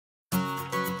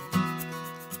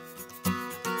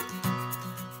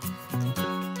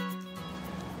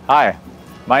Hi,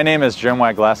 my name is Jim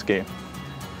Wagleski.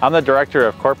 I'm the Director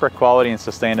of Corporate Quality and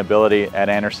Sustainability at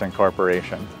Andersen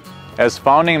Corporation. As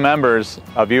founding members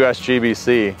of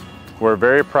USGBC, we're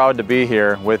very proud to be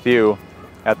here with you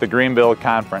at the Greenbuild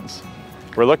conference.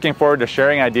 We're looking forward to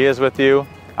sharing ideas with you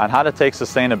on how to take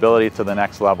sustainability to the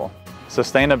next level.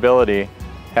 Sustainability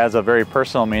has a very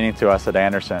personal meaning to us at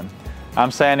Andersen. I'm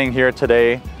standing here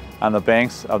today on the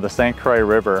banks of the St. Croix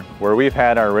River, where we've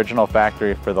had our original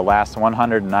factory for the last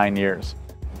 109 years.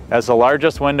 As the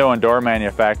largest window and door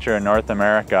manufacturer in North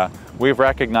America, we've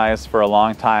recognized for a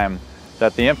long time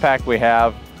that the impact we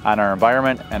have on our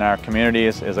environment and our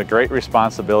communities is a great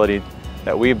responsibility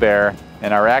that we bear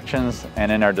in our actions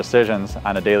and in our decisions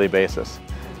on a daily basis.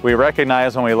 We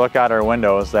recognize when we look out our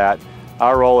windows that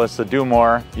our role is to do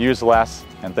more, use less,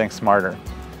 and think smarter.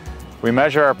 We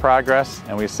measure our progress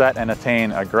and we set and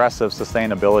attain aggressive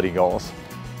sustainability goals.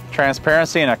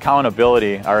 Transparency and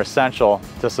accountability are essential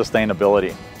to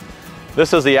sustainability.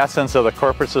 This is the essence of the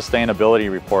Corporate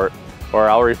Sustainability Report, or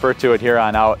I'll refer to it here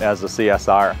on out as the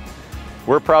CSR.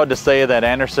 We're proud to say that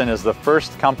Andersen is the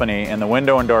first company in the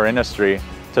window and door industry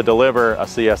to deliver a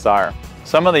CSR.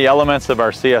 Some of the elements of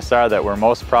our CSR that we're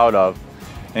most proud of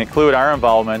include our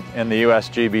involvement in the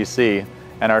USGBC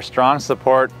and our strong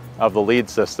support of the LEED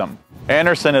system.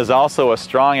 Andersen is also a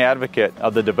strong advocate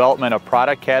of the development of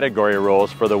product category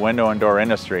rules for the window and door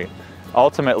industry,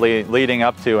 ultimately leading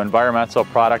up to environmental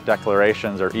product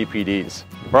declarations, or EPDs.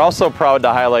 We're also proud to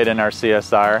highlight in our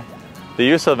CSR the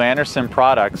use of Andersen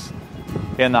products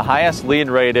in the highest LEED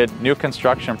rated new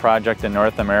construction project in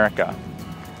North America,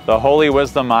 the Holy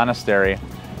Wisdom Monastery,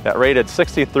 that rated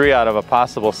 63 out of a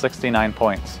possible 69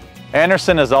 points.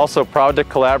 Andersen is also proud to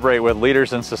collaborate with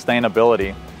leaders in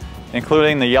sustainability,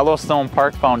 including the Yellowstone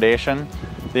Park Foundation,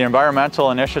 the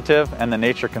Environmental Initiative, and the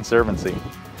Nature Conservancy.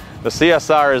 The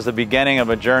CSR is the beginning of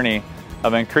a journey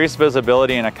of increased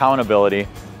visibility and accountability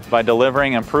by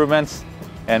delivering improvements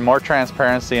and more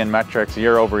transparency in metrics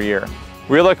year over year.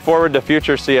 We look forward to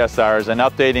future CSRs and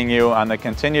updating you on the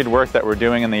continued work that we're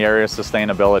doing in the area of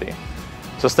sustainability.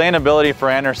 Sustainability for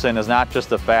Andersen is not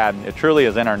just a fad, it truly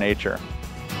is in our nature.